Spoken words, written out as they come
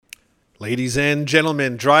Ladies and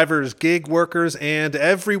gentlemen, drivers, gig workers, and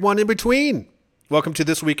everyone in between. Welcome to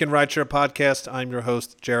This Week in Rideshare podcast. I'm your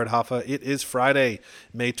host, Jared Hoffa. It is Friday,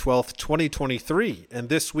 May 12th, 2023. And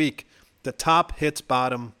this week, the top hits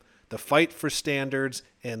bottom, the fight for standards,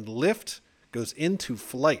 and Lyft goes into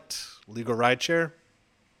flight. Legal Rideshare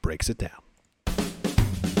breaks it down.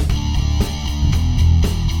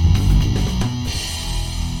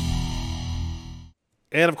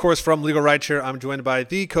 And of course, from Legal Rideshare, I'm joined by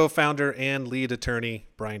the co-founder and lead attorney,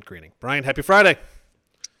 Brian Greening. Brian, happy Friday.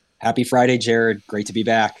 Happy Friday, Jared. Great to be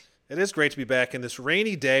back. It is great to be back in this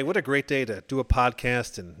rainy day. What a great day to do a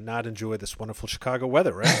podcast and not enjoy this wonderful Chicago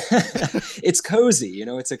weather, right? It's cozy.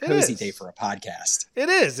 It's a cozy day for a podcast. It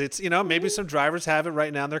is. It's, maybe some drivers have it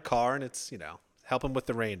right now in their car and it's, help them with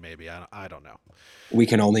the rain maybe. I don't know. We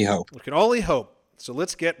can only hope. We can only hope. So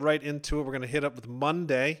let's get right into it. We're going to hit up with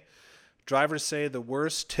Monday. Drivers say the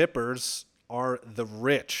worst tippers are the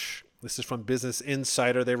rich. This is from Business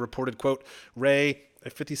Insider. They reported, quote, Ray,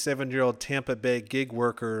 a 57-year-old Tampa Bay gig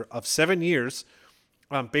worker of 7 years,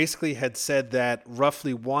 basically had said that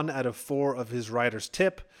roughly 1 out of 4 of his riders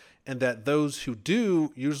tip, and that those who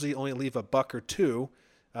do usually only leave $1 or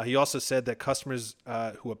 $2. He also said that customers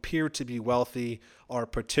who appear to be wealthy are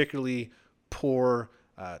particularly poor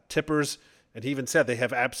tippers. And he even said they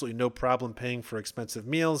have absolutely no problem paying for expensive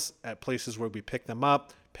meals at places where we pick them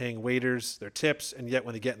up, paying waiters their tips, and yet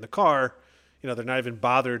when they get in the car, they're not even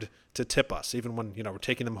bothered to tip us, even when, we're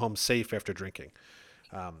taking them home safe after drinking.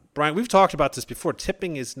 Brian, we've talked about this before.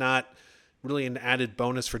 Tipping is not really an added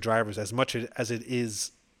bonus for drivers as much as it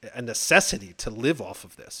is a necessity to live off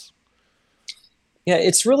of this. Yeah,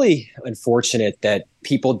 it's really unfortunate that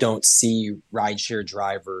people don't see rideshare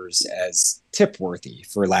drivers as tip worthy,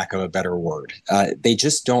 for lack of a better word. They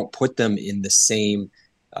just don't put them in the same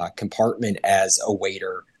compartment as a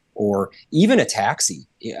waiter or even a taxi.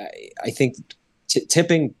 I think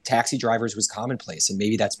tipping taxi drivers was commonplace, and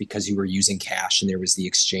maybe that's because you were using cash and there was the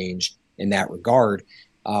exchange in that regard.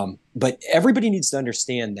 But everybody needs to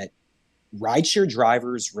understand that rideshare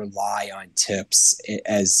drivers rely on tips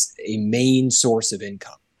as a main source of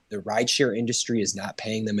income. The rideshare industry is not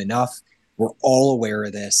paying them enough. We're all aware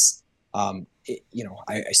of this. I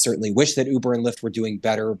certainly wish that Uber and Lyft were doing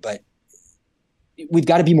better, but we've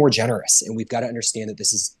got to be more generous, and we've got to understand that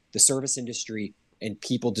this is the service industry, and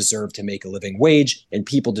people deserve to make a living wage, and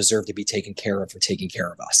people deserve to be taken care of for taking care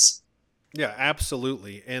of us. Yeah,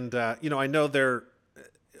 absolutely. And, I know they're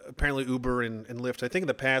apparently Uber and Lyft, I think in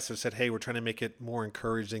the past have said, hey, we're trying to make it more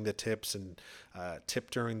encouraging, the tips and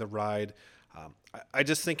tip during the ride. I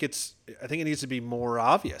just think it needs to be more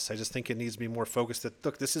obvious. I just think it needs to be more focused that,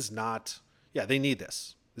 look, this is not, they need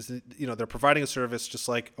this. This is, they're providing a service just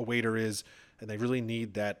like a waiter is, and they really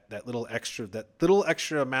need that little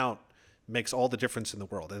extra amount makes all the difference in the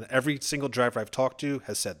world. And every single driver I've talked to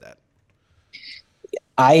has said that.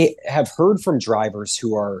 I have heard from drivers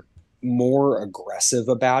who are more aggressive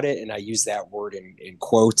about it, and I use that word in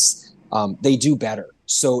quotes. They do better.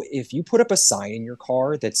 So if you put up a sign in your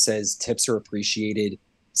car that says tips are appreciated,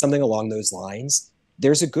 something along those lines,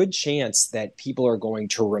 there's a good chance that people are going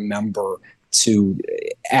to remember to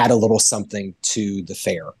add a little something to the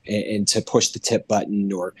fare and to push the tip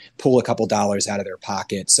button or pull a couple dollars out of their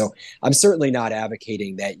pocket. So I'm certainly not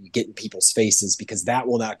advocating that you get in people's faces, because that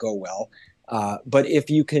will not go well. But if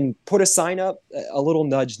you can put a sign up, a little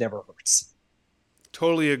nudge never hurts.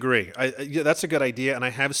 Totally agree. That's a good idea, and I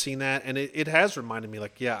have seen that, and it has reminded me,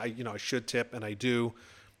 like, I should tip, and I do.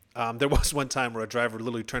 There was one time where a driver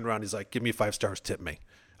literally turned around, he's like, "Give me 5 stars, tip me."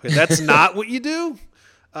 Okay, that's not what you do.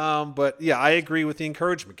 But yeah, I agree with the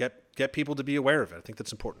encouragement. Get people to be aware of it. I think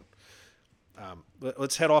that's important.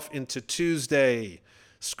 Let's head off into Tuesday.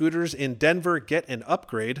 Scooters in Denver get an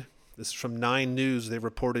upgrade. This is from 9 News. They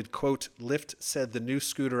reported, quote, Lyft said the new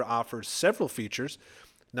scooter offers several features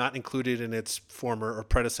not included in its former or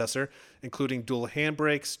predecessor, including dual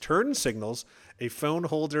handbrakes, turn signals, a phone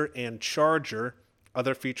holder, and charger.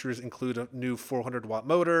 Other features include a new 400-watt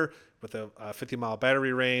motor with a 50-mile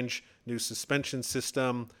battery range, new suspension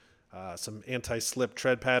system, some anti-slip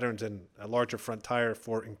tread patterns, and a larger front tire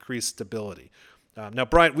for increased stability. Now,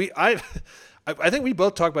 Brian, I think we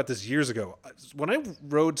both talked about this years ago. When I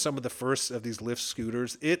rode some of the first of these Lyft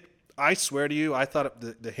scooters, I swear to you, I thought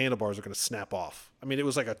the handlebars were going to snap off. I mean, it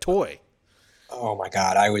was like a toy. Oh my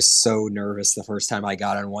God. I was so nervous the first time I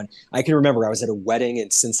got on one. I can remember I was at a wedding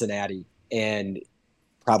in Cincinnati and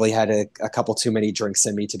probably had a couple too many drinks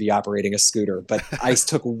in me to be operating a scooter, but I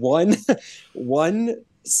took one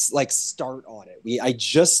like start on it. I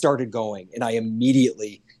just started going and I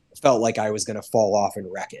immediately felt like I was going to fall off and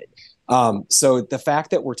wreck it. So the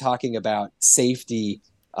fact that we're talking about safety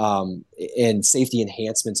and safety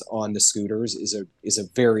enhancements on the scooters is a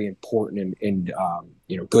very important and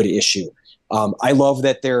good issue. I love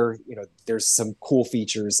that there's some cool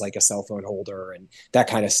features like a cell phone holder and that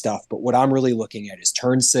kind of stuff. But what I'm really looking at is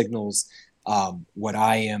turn signals. What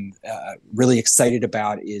I am really excited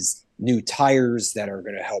about is new tires that are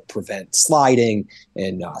going to help prevent sliding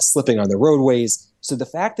and slipping on the roadways. So the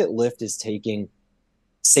fact that Lyft is taking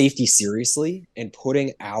safety seriously and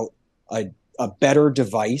putting out a better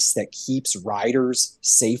device that keeps riders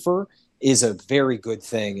safer is a very good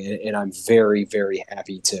thing. And I'm very, very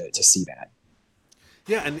happy to see that.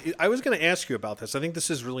 Yeah, and I was going to ask you about this. I think this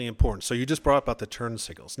is really important. So you just brought up about the turn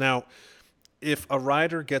signals. Now, if a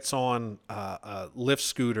rider gets on a Lyft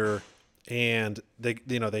scooter and they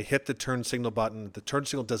hit the turn signal button, the turn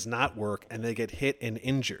signal does not work, and they get hit and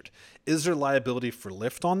injured, is there liability for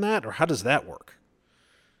Lyft on that, or how does that work?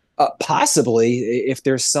 Possibly, if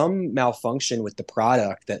there's some malfunction with the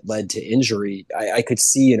product that led to injury, I could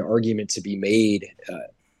see an argument to be made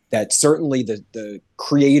that certainly the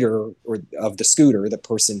creator or of the scooter, the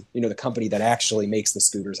person, the company that actually makes the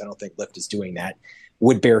scooters, I don't think Lyft is doing that,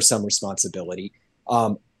 would bear some responsibility.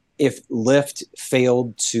 If Lyft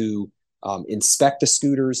failed to inspect the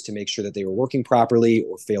scooters to make sure that they were working properly,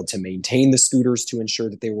 or failed to maintain the scooters to ensure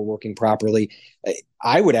that they were working properly,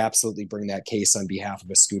 I would absolutely bring that case on behalf of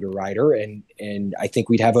a scooter rider, and I think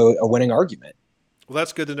we'd have a winning argument. Well,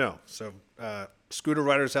 that's good to know. So, scooter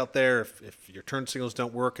riders out there, if your turn signals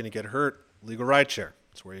don't work and you get hurt, legal rideshare.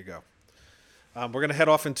 That's where you go. We're going to head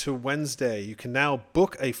off into Wednesday. You can now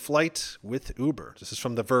book a flight with Uber. This is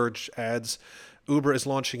from The Verge adds. Uber is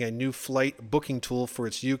launching a new flight booking tool for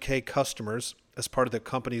its UK customers as part of the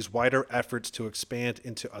company's wider efforts to expand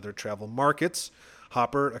into other travel markets.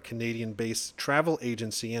 Hopper, a Canadian-based travel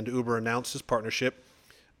agency, and Uber announced this partnership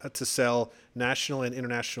to sell national and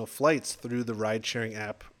international flights through the ride-sharing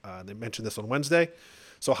app. They mentioned this on Wednesday.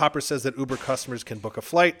 So Hopper says that Uber customers can book a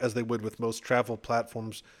flight as they would with most travel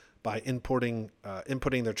platforms by inputting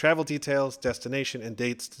their travel details, destination, and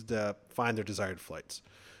dates to find their desired flights.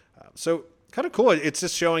 So kind of cool. It's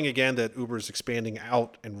just showing again that Uber is expanding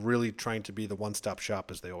out and really trying to be the one-stop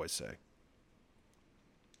shop, as they always say.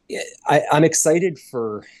 Yeah, I'm excited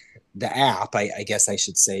for the app, I guess I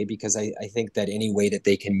should say, because I think that any way that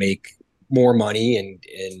they can make more money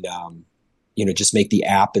and just make the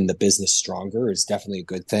app and the business stronger is definitely a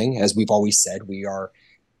good thing. As we've always said, we are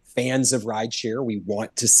fans of rideshare. We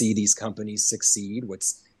want to see these companies succeed.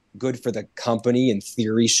 What's good for the company in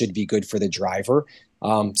theory should be good for the driver.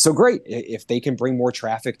 So great if they can bring more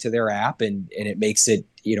traffic to their app and it makes it,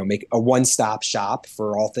 make a one-stop shop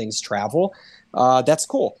for all things travel. That's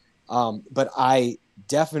cool. But I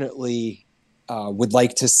definitely would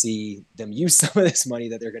like to see them use some of this money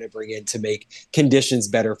that they're going to bring in to make conditions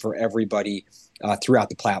better for everybody throughout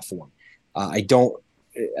the platform. I don't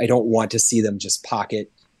want to see them just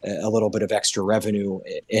pocket a little bit of extra revenue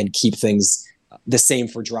and keep things the same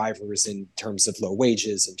for drivers in terms of low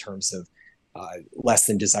wages, in terms of less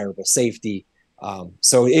than desirable safety.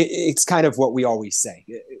 So it's kind of what we always say.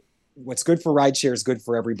 What's good for rideshare is good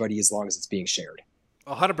for everybody as long as it's being shared.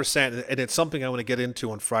 100%. And it's something I want to get into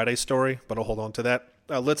on Friday's story, but I'll hold on to that.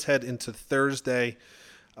 Let's head into Thursday.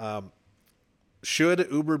 Should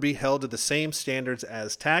Uber be held to the same standards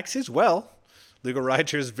as taxis? Well, Legal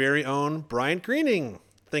Rideshare's very own Bryant Greening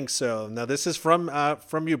thinks so. Now, this is from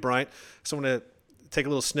you, Bryant. So I'm going to take a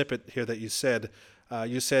little snippet here that you said.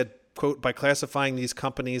 You said, quote, by classifying these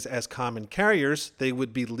companies as common carriers, they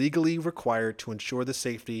would be legally required to ensure the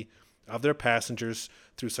safety of their passengers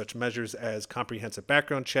through such measures as comprehensive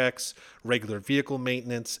background checks, regular vehicle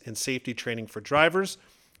maintenance, and safety training for drivers.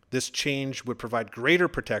 This change would provide greater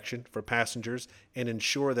protection for passengers and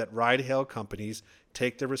ensure that ride-hail companies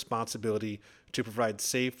take their responsibility to provide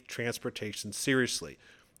safe transportation seriously.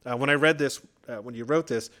 When I read this, when you wrote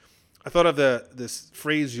this, I thought of this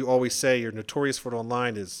phrase you always say, you're notorious for it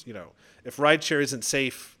online, is, if rideshare isn't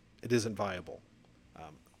safe, it isn't viable.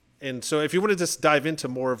 And so if you want to just dive into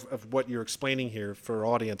more of what you're explaining here for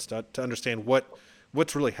our audience to understand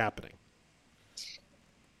what's really happening.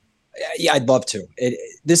 Yeah, I'd love to.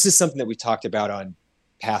 This is something that we talked about on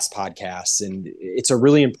past podcasts, and it's a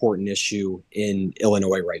really important issue in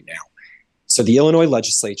Illinois right now. So the Illinois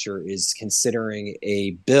legislature is considering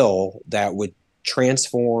a bill that would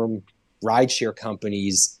transform rideshare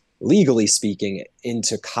companies, legally speaking,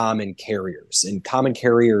 into common carriers. And common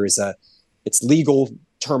carrier is it's legal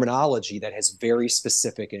terminology that has very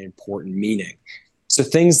specific and important meaning. So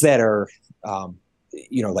things that are,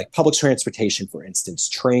 like public transportation, for instance,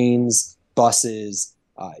 trains, buses,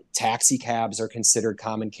 taxi cabs are considered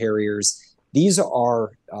common carriers. These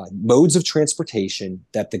are modes of transportation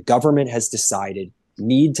that the government has decided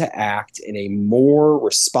need to act in a more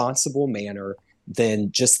responsible manner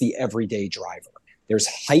than just the everyday driver. There's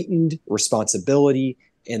heightened responsibility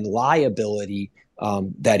and liability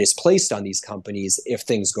that is placed on these companies if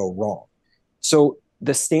things go wrong. So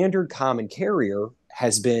the standard common carrier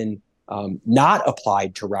has been not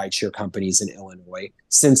applied to rideshare companies in Illinois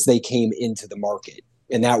since they came into the market.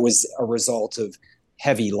 And that was a result of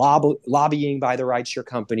heavy lobbying by the rideshare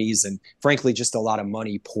companies and, frankly, just a lot of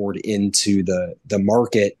money poured into the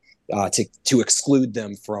market to exclude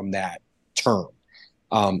them from that term.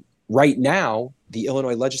 Right now, the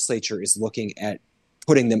Illinois legislature is looking at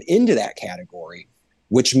putting them into that category,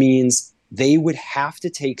 which means they would have to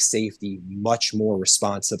take safety much more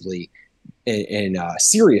responsibly and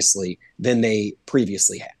seriously than they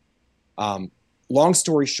previously had. Long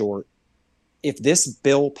story short, if this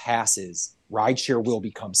bill passes, rideshare will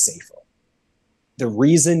become safer. The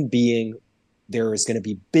reason being there is going to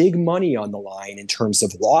be big money on the line in terms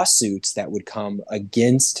of lawsuits that would come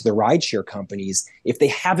against the rideshare companies if they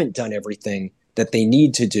haven't done everything that they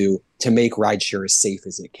need to do to make rideshare as safe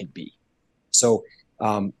as it can be. So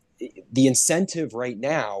the incentive right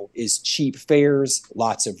now is cheap fares,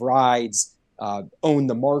 lots of rides, own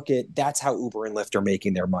the market. That's how Uber and Lyft are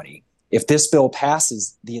making their money. If this bill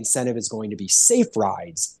passes, the incentive is going to be safe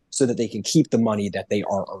rides so that they can keep the money that they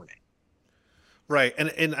are earning. Right.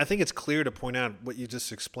 And I think it's clear to point out what you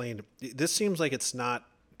just explained. This seems like it's not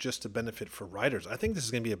just a benefit for riders. I think this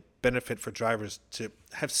is going to be a benefit for drivers to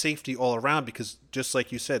have safety all around because, just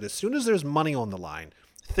like you said, as soon as there's money on the line,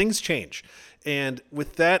 things change. And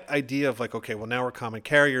with that idea of like, okay, well, now we're common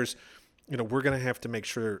carriers, we're going to have to make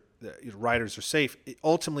sure that riders are safe.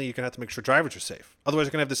 Ultimately, you're going to have to make sure drivers are safe. Otherwise,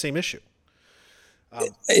 you're going to have the same issue.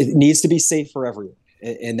 It needs to be safe for everyone.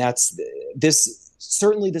 And that's this.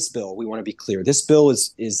 Certainly this bill, we want to be clear, this bill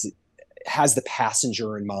has the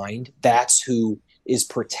passenger in mind. That's who is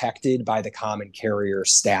protected by the common carrier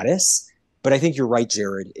status. But I think you're right,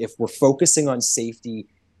 Jared. If we're focusing on safety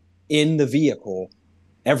in the vehicle,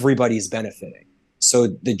 everybody's benefiting. So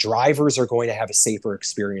the drivers are going to have a safer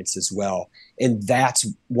experience as well. And that's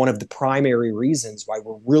one of the primary reasons why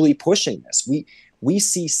we're really pushing this. We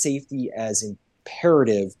see safety as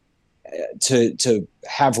imperative to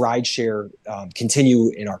have rideshare continue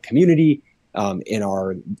in our community, in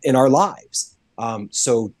our lives.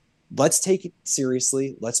 So let's take it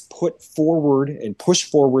seriously. Let's put forward and push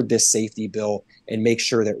forward this safety bill and make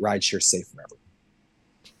sure that rideshare is safe for everyone.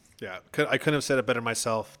 Yeah, I couldn't have said it better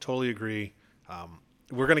myself. Totally agree.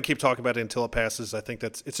 We're going to keep talking about it until it passes. I think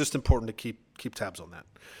it's just important to keep tabs on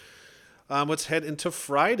that. Let's head into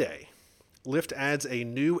Friday. Lyft adds a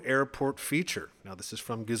new airport feature. Now, this is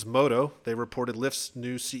from Gizmodo. They reported Lyft's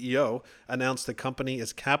new CEO announced the company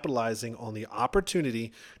is capitalizing on the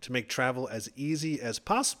opportunity to make travel as easy as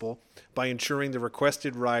possible by ensuring the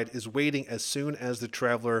requested ride is waiting as soon as the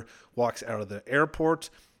traveler walks out of the airport.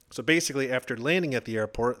 So basically, after landing at the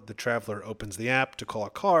airport, the traveler opens the app to call a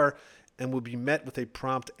car and will be met with a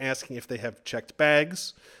prompt asking if they have checked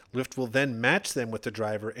bags. Lyft will then match them with the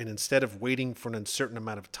driver, and instead of waiting for an uncertain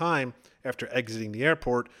amount of time after exiting the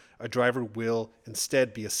airport, a driver will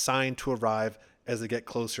instead be assigned to arrive as they get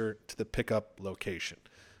closer to the pickup location.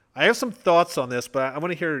 I have some thoughts on this, but I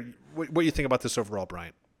want to hear what you think about this overall,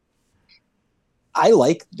 Brian. I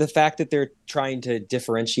like the fact that they're trying to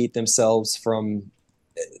differentiate themselves from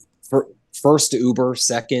first Uber,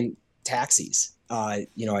 second taxis.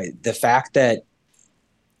 The fact that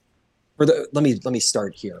let me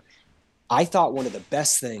start here. I thought one of the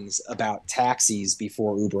best things about taxis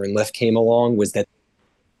before Uber and Lyft came along was that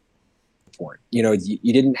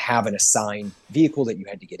you didn't have an assigned vehicle that you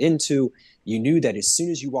had to get into. You knew that as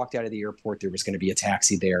soon as you walked out of the airport, there was going to be a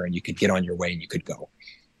taxi there and you could get on your way and you could go.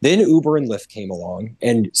 Then Uber and Lyft came along,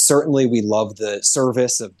 and certainly we love the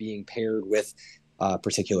service of being paired with a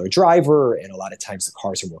particular driver, and a lot of times the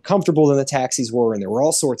cars are more comfortable than the taxis were, and there were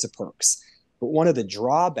all sorts of perks. But one of the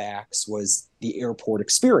drawbacks was the airport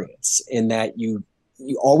experience in that you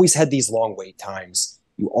always had these long wait times.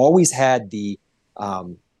 You always had you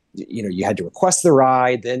had to request the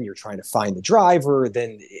ride, then you're trying to find the driver,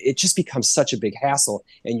 then it just becomes such a big hassle.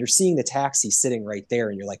 And you're seeing the taxi sitting right there,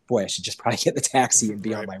 and you're like, boy, I should just probably get the taxi and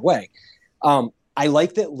be on my way. I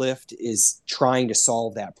like that Lyft is trying to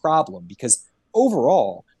solve that problem because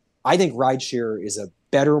overall, I think rideshare is a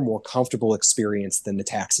better, more comfortable experience than the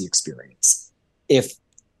taxi experience. If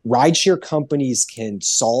rideshare companies can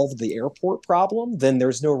solve the airport problem, then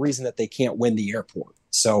there's no reason that they can't win the airport.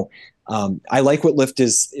 So I like what Lyft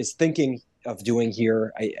is thinking of doing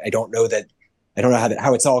here. I don't know that I don't know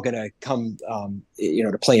how it's all going to come,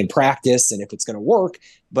 to play in practice and if it's going to work.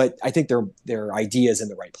 But I think their idea is in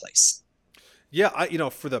the right place. Yeah,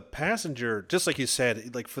 for the passenger, just like you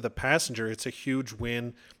said, like for the passenger, it's a huge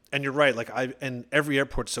win. And you're right. And every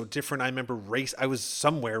airport's so different. I remember I was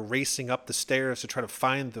somewhere racing up the stairs to try to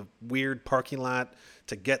find the weird parking lot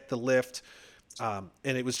to get the lift. And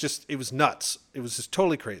it was nuts. It was just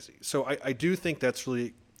totally crazy. So I do think that's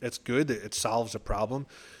good. It solves a problem.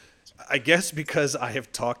 I guess because I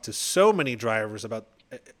have talked to so many drivers about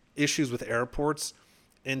issues with airports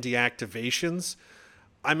and deactivations,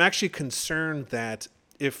 I'm actually concerned that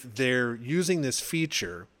if they're using this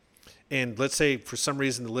feature, and let's say for some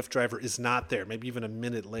reason the Lyft driver is not there, maybe even a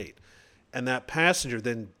minute late, and that passenger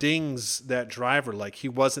then dings that driver like he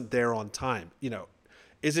wasn't there on time,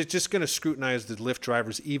 is it just going to scrutinize the Lyft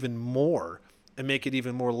drivers even more and make it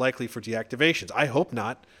even more likely for deactivations? I hope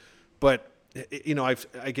not, but I've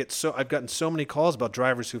gotten so many calls about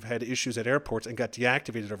drivers who've had issues at airports and got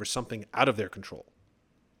deactivated over something out of their control.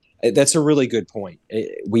 That's a really good point.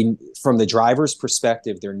 From the driver's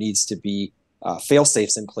perspective, there needs to be fail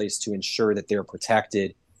safes in place to ensure that they're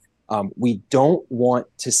protected. We don't want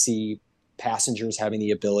to see passengers having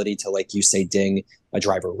the ability to, like you say, ding a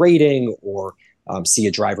driver rating or see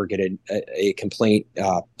a driver get a complaint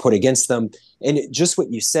put against them. And just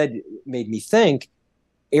what you said made me think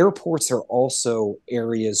airports are also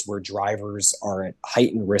areas where drivers are at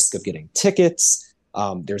heightened risk of getting tickets.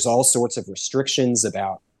 There's all sorts of restrictions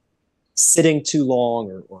about sitting too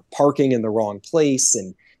long or parking in the wrong place.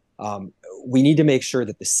 And we need to make sure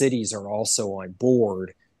that the cities are also on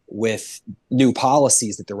board with new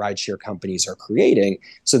policies that the rideshare companies are creating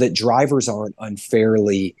so that drivers aren't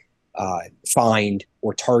unfairly fined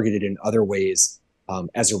or targeted in other ways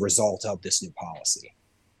as a result of this new policy.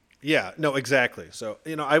 Yeah, no, exactly. So,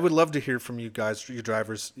 I would love to hear from you guys, you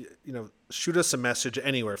drivers. Shoot us a message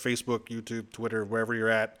anywhere: Facebook, YouTube, Twitter, wherever you're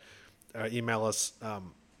at. Email us.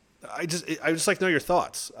 I just like to know your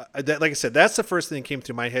thoughts. Like I said, that's the first thing that came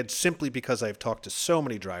through my head, simply because I've talked to so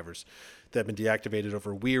many drivers that have been deactivated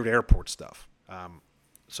over weird airport stuff.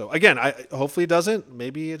 So again, hopefully it doesn't.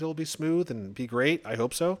 Maybe it'll be smooth and be great. I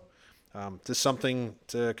hope so. Just something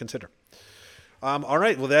to consider. All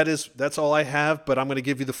right. Well, that's all I have. But I'm going to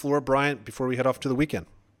give you the floor, Bryant, before we head off to the weekend.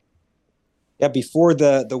 Yeah, before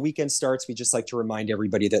the weekend starts, we just like to remind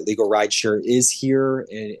everybody that Legal Rideshare is here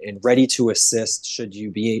and ready to assist should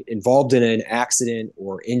you be involved in an accident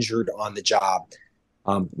or injured on the job.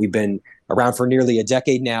 We've been around for nearly a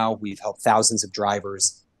decade now. We've helped thousands of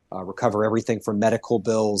drivers recover everything from medical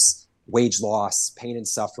bills, wage loss, pain and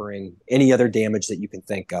suffering, any other damage that you can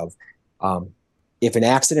think of. If an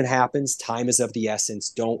accident happens, time is of the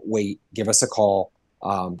essence. Don't wait. Give us a call.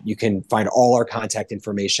 You can find all our contact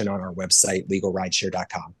information on our website,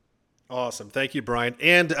 legalrideshare.com. Awesome. Thank you, Brian.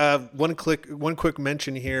 And one quick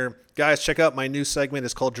mention here. Guys, check out my new segment.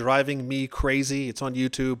 It's called Driving Me Crazy. It's on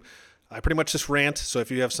YouTube. I pretty much just rant. So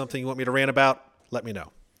if you have something you want me to rant about, let me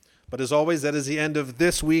know. But as always, that is the end of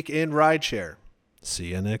This Week in Rideshare. See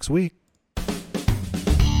you next week.